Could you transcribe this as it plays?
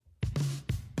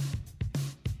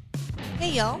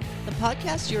Hey y'all, the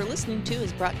podcast you're listening to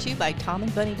is brought to you by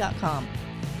TomandBunny.com.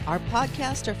 Our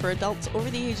podcasts are for adults over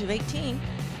the age of 18.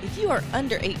 If you are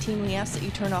under 18, we ask that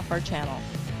you turn off our channel.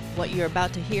 What you're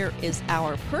about to hear is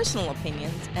our personal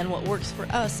opinions and what works for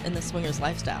us in the swingers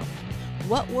lifestyle.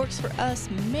 What works for us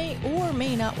may or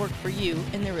may not work for you,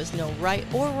 and there is no right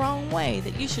or wrong way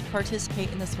that you should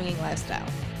participate in the swinging lifestyle.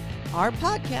 Our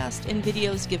podcast and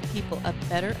videos give people a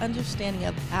better understanding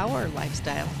of our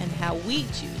lifestyle and how we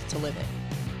choose to live it.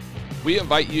 We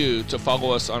invite you to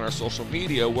follow us on our social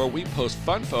media where we post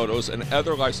fun photos and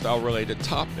other lifestyle-related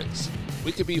topics.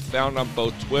 We can be found on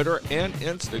both Twitter and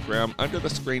Instagram under the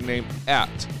screen name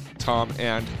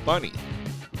 @TomandBunny.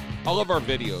 All of our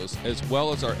videos, as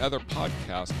well as our other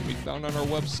podcasts, can be found on our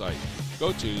website.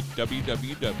 Go to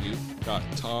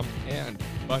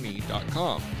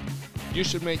www.tomandbunny.com. You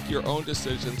should make your own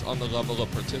decisions on the level of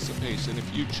participation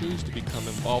if you choose to become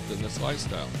involved in this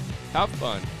lifestyle. Have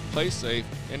fun, play safe,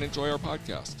 and enjoy our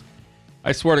podcast.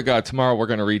 I swear to God, tomorrow we're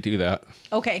going to redo that.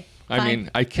 Okay. I fine. mean,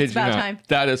 I kid It's you about not. time.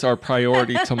 That is our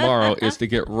priority tomorrow, is to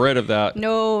get rid of that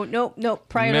No. Priority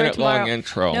tomorrow. minute-long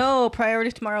intro. No,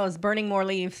 priority tomorrow is burning more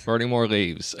leaves. Burning more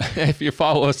leaves. If you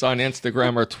follow us on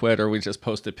Instagram or Twitter, we just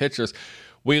posted pictures.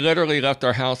 We literally left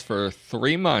our house for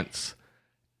 3 months,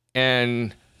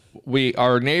 and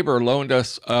our neighbor loaned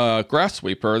us a grass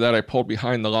sweeper that I pulled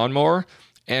behind the lawnmower,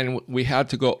 and we had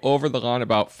to go over the lawn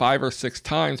about 5 or 6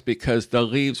 times because the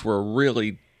leaves were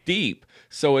really deep,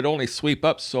 so it only sweep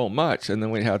up so much, and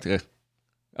then we had to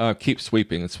keep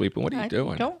sweeping and sweeping. What are you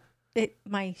doing?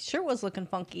 My shirt was looking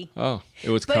funky. Oh, it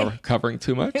was covering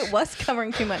too much? It was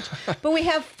covering too much. But we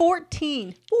have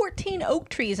 14 oak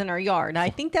trees in our yard. I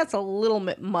think that's a little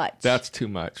bit much. That's too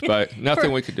much, but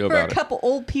nothing we could do about it. For a couple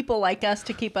old people like us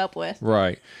to keep up with.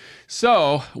 Right.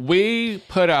 So we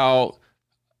put out,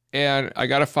 and I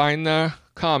got to find the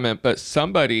comment, but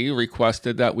somebody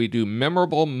requested that we do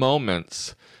memorable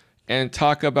moments and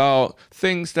talk about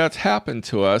things that's happened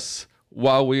to us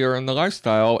while we are in the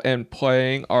lifestyle, and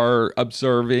playing or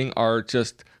observing or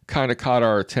just kind of caught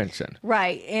our attention.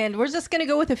 Right. And we're just going to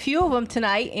go with a few of them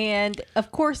tonight. And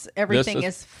of course, everything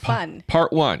is fun.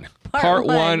 Part one. Part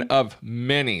one of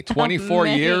many. 24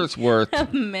 years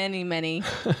worth. Many.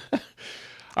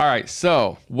 All right.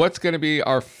 So what's going to be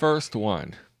our first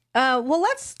one? Well,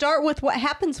 let's start with what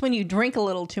happens when you drink a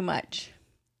little too much.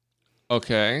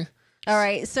 Okay. All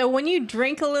right. So when you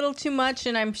drink a little too much,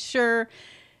 and I'm sure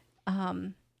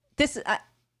and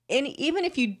even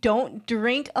if you don't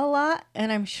drink a lot,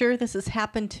 and I'm sure this has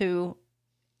happened to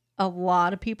a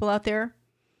lot of people out there,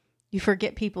 you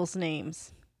forget people's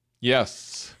names.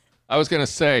 Yes. I was going to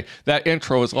say that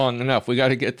intro is long enough. We got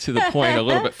to get to the point a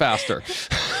little bit faster.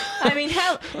 I mean,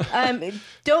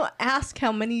 don't ask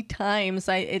how many times.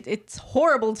 It's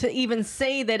horrible to even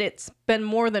say that it's been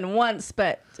more than once,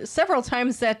 but several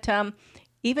times that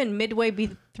even midway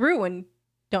through and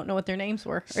don't know what their names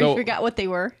were, or you forgot what they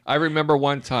were. I remember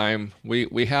one time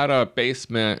we had a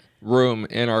basement room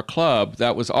in our club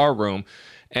that was our room,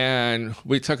 and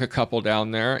we took a couple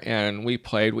down there and we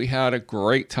played. We had a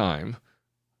great time.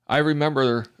 I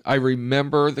remember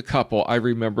the couple. I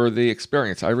remember the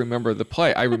experience. I remember the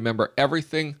play. I remember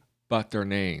everything but their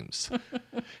names.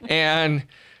 And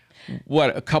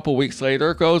a couple weeks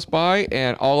later goes by,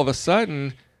 and all of a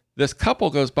sudden, this couple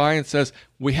goes by and says,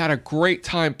 "We had a great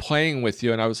time playing with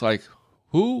you." And I was like,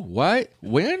 who, what,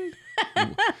 when?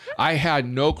 I had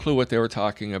no clue what they were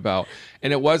talking about.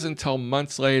 And it wasn't until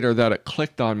months later that it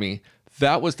clicked on me.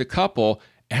 That was the couple.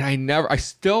 And I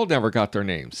still never got their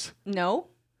names. No.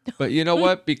 But you know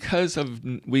what? Because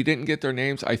we didn't get their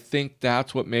names, I think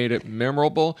that's what made it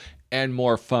memorable and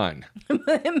more fun.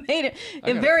 It made it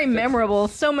very memorable.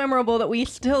 So memorable that we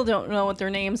still don't know what their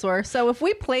names were. So if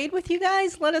we played with you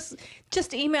guys, let us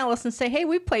just email us and say, "Hey,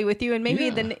 we played with you," and maybe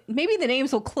the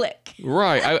names will click.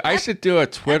 Right. I should do a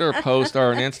Twitter post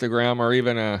or an Instagram or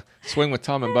even a Swing with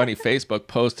Tom and Bunny Facebook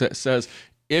post that says,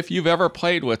 if you've ever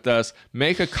played with us,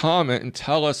 make a comment and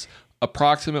tell us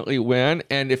approximately when,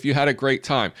 and if you had a great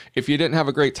time. If you didn't have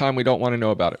a great time, we don't want to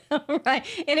know about it. Right.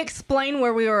 And explain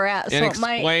where we were at. And so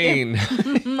explain.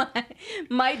 It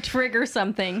might trigger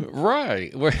something.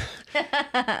 Right. All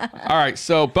right.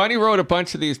 So Bunny wrote a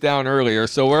bunch of these down earlier.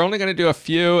 So we're only going to do a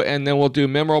few, and then we'll do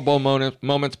memorable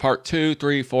moments part 2,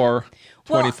 3, 4,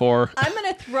 24. Well,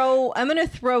 I'm going to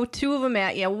throw two of them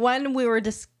at you. One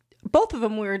both of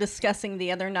them we were discussing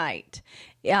the other night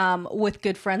with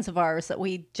good friends of ours that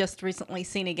we just recently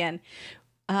seen again.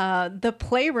 The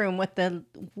playroom with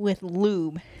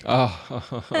lube.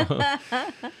 Oh.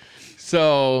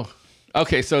 So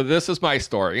this is my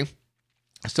story.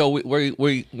 So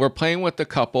we're playing with the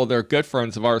couple. They're good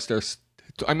friends of ours. They're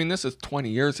I mean, this is 20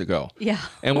 years ago. Yeah.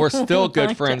 And we're still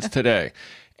good friends today.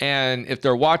 And if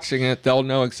they're watching it, they'll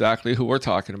know exactly who we're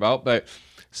talking about. But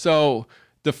so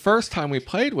the first time we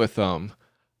played with them,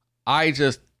 I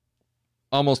just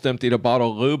almost emptied a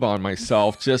bottle of lube on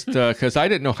myself just because I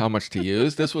didn't know how much to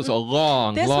use. This was a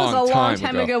long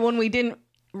time ago when we didn't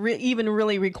even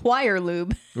really require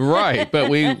lube. Right, but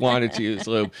we wanted to use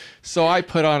lube. So I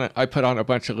put on a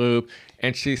bunch of lube,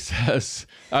 and she says,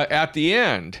 at the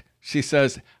end, she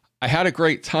says, I had a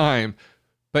great time,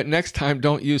 but next time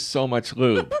don't use so much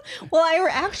lube. Well, I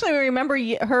actually remember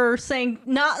her saying,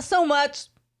 not so much.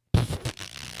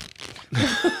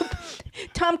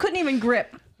 Tom couldn't even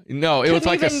grip. No, it was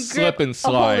like a slip and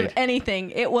slide.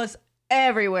 Anything. It was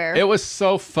everywhere. It was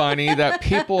so funny that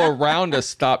people around us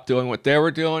stopped doing what they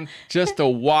were doing just to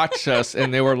watch us,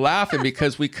 and they were laughing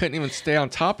because we couldn't even stay on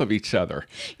top of each other.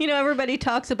 You know, everybody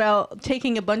talks about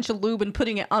taking a bunch of lube and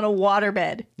putting it on a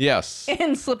waterbed. Yes.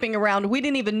 And slipping around. We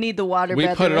didn't even need the waterbed. We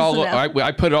put it all.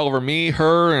 I put it all over me,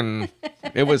 her, and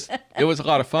it was a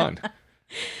lot of fun.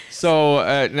 So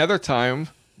another time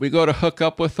we go to hook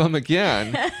up with them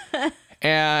again,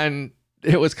 and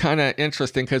it was kind of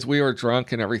interesting because we were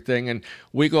drunk and everything, and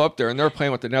we go up there and they're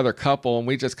playing with another couple, and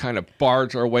we just kind of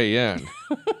barge our way in.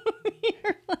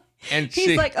 And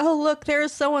he's like, "Oh, look,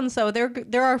 there's so and so.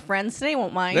 They're our friends. They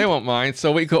won't mind. They won't mind."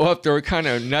 So we go up there, we kind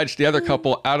of nudge the other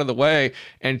couple out of the way,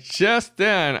 and just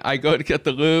then I go to get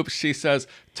the lube. She says,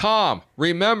 "Tom,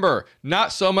 remember,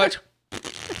 not so much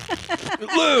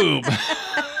lube."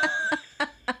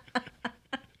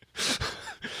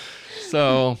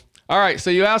 So. All right, so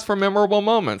you asked for memorable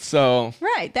moments, so...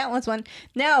 Right, that was one.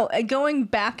 Now, going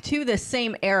back to the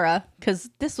same era, because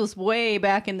this was way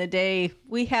back in the day,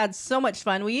 we had so much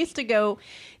fun. We used to go...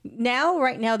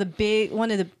 Right now,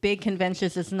 one of the big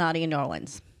conventions is Naughty in New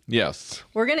Orleans. Yes.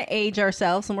 We're going to age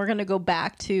ourselves, and we're going to go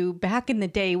back in the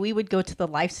day, we would go to the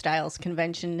Lifestyles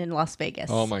convention in Las Vegas.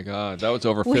 Oh, my God. That was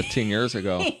over 15 years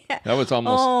ago. Yeah. That was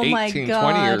almost 18,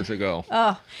 20 years ago.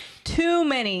 Oh, too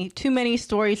many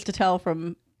stories to tell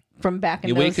from back in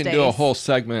those days. We can do a whole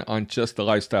segment on just the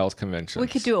Lifestyles conventions. We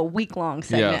could do a week-long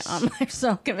segment on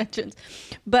lifestyle conventions.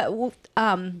 But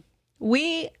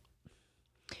we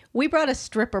brought a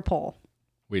stripper pole.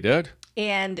 We did.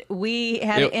 And we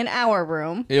had it in our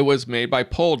room. It was made by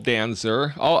Pole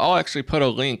Dancer. I'll actually put a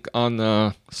link on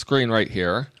the screen right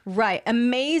here. Right.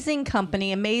 Amazing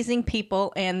company, amazing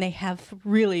people, and they have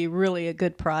really, really a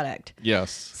good product.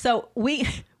 Yes. So we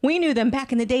knew them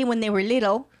back in the day when they were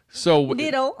little. So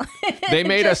they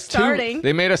made us starting.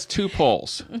 They made us two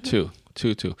poles, two.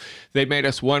 They made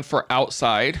us one for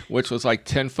outside, which was like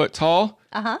 10 foot tall.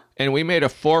 And we made a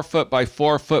 4 foot by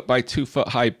 4 foot by 2 foot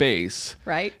high base.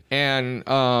 Right. And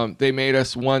they made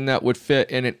us one that would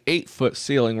fit in an 8 foot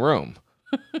ceiling room.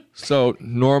 So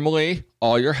normally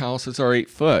all your houses are 8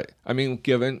 foot. I mean,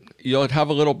 you'll have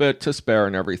a little bit to spare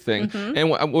and everything. Mm-hmm.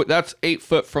 And that's 8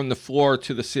 foot from the floor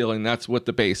to the ceiling. That's with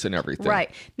the base and everything.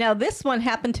 Right. Now this one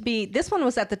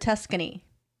was at the Tuscany.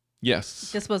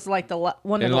 Yes. This was like the last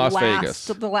Vegas.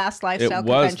 The last lifestyle convention.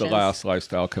 It was the last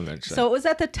lifestyle convention. So it was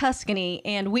at the Tuscany,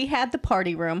 and we had the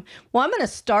party room. Well, I'm going to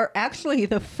start, actually,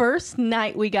 the first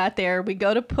night we got there, we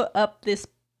go to put up this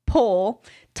pole.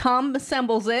 Tom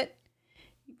assembles it.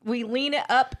 We lean it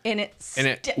up, and it sticks.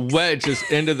 And it wedges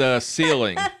into the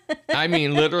ceiling. I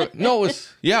mean, literally. No, it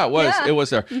was. Yeah, it was. Yeah. It was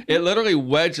there. It literally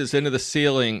wedges into the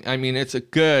ceiling. I mean, it's a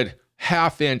good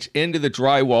half-inch into the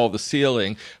drywall of the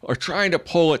ceiling, or trying to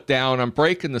pull it down. I'm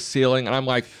breaking the ceiling, and I'm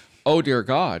like, oh, dear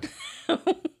God.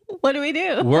 What do we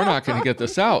do? We're not going to get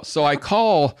this out. So I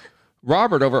call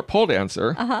Robert over at Pole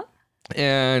Dancer,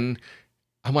 and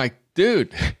I'm like,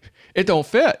 dude, it don't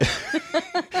fit.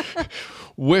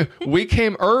 We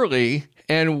came early,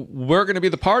 and we're going to be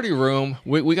the party room.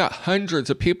 We got hundreds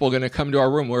of people going to come to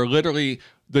our room. We're literally,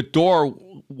 the door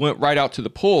went right out to the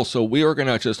pool, so we were going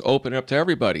to just open it up to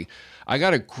everybody. I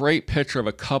got a great picture of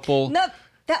a couple. No,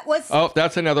 that was... Oh,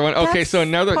 that's another one. Okay, so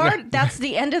another... That's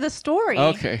the end of the story.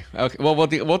 Okay. Well,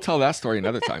 we'll tell that story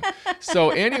another time. So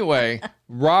anyway,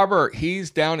 Robert, he's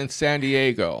down in San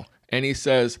Diego, and he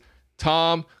says,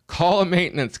 Tom, call a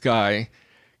maintenance guy,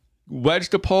 wedge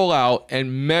the pole out,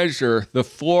 and measure the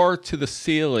floor to the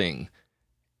ceiling.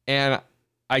 And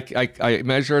I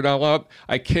measured it all up.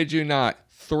 I kid you not,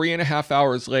 3.5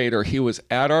 hours later, he was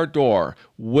at our door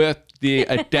with the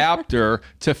adapter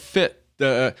to fit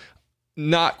the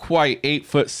not quite 8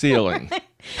 foot ceiling.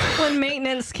 When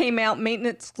maintenance came out,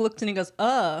 maintenance looked and he goes,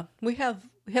 we have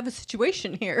a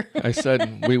situation here. I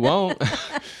said, we won't.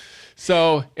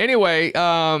 So anyway,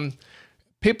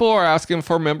 people are asking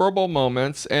for memorable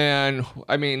moments, and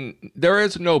I mean, there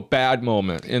is no bad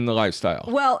moment in the lifestyle.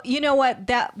 Well, you know what?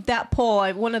 That poll,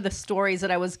 one of the stories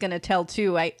that I was going to tell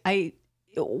too, I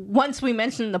once we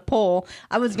mentioned the poll,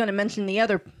 I was going to mention the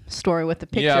other story with the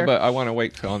picture. Yeah, but I want to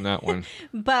wait on that one.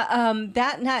 But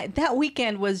that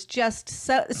weekend was just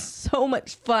so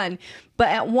much fun. But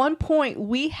at one point,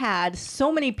 we had so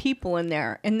many people in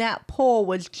there, and that poll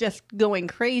was just going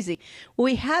crazy.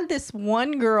 We had this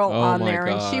one girl on there,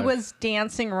 and she was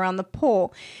dancing around the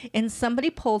pole, and somebody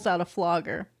pulls out a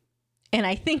flogger. And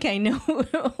I think I know who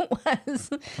it was.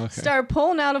 Okay. Started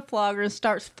pulling out a flogger and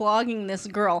starts flogging this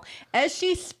girl as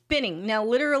she's spinning. Now,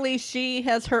 literally, she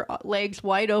has her legs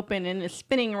wide open and is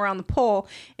spinning around the pole.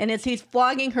 And as he's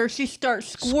flogging her, she starts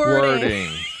squirting.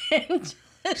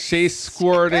 She's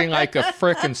squirting like a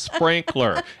frickin'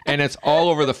 sprinkler. And it's all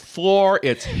over the floor.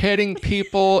 It's hitting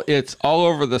people. It's all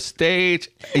over the stage.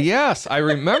 Yes, I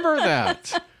remember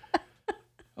that.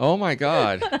 Oh, my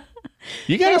God.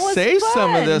 You got to save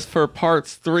some of this for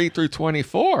parts 3 through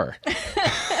 24.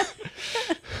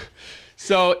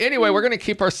 So anyway, we're going to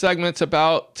keep our segments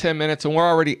about 10 minutes, and we're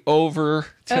already over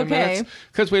 10 minutes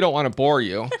because we don't want to bore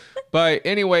you. But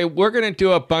anyway, we're going to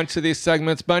do a bunch of these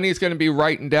segments. Bunny's going to be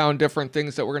writing down different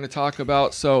things that we're going to talk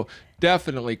about. So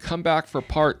definitely come back for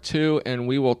part 2, and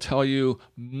we will tell you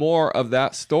more of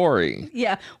that story.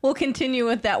 Yeah, we'll continue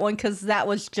with that one because that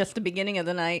was just the beginning of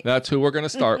the night. That's who we're going to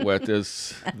start with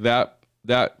is that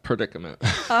predicament.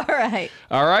 All right.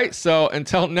 All right. So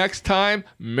until next time,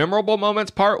 Memorable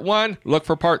Moments Part 1. Look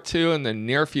for Part 2 in the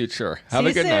near future. Have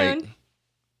a good night.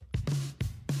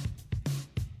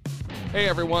 Hey,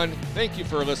 everyone. Thank you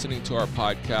for listening to our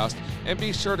podcast. And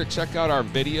be sure to check out our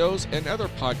videos and other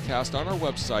podcasts on our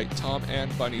website,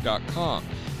 tomandbunny.com.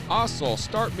 Also,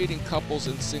 start meeting couples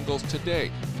and singles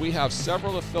today. We have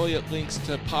several affiliate links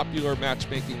to popular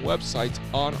matchmaking websites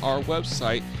on our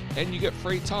website, and you get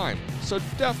free time. So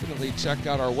definitely check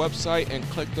out our website and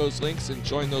click those links and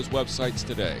join those websites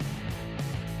today.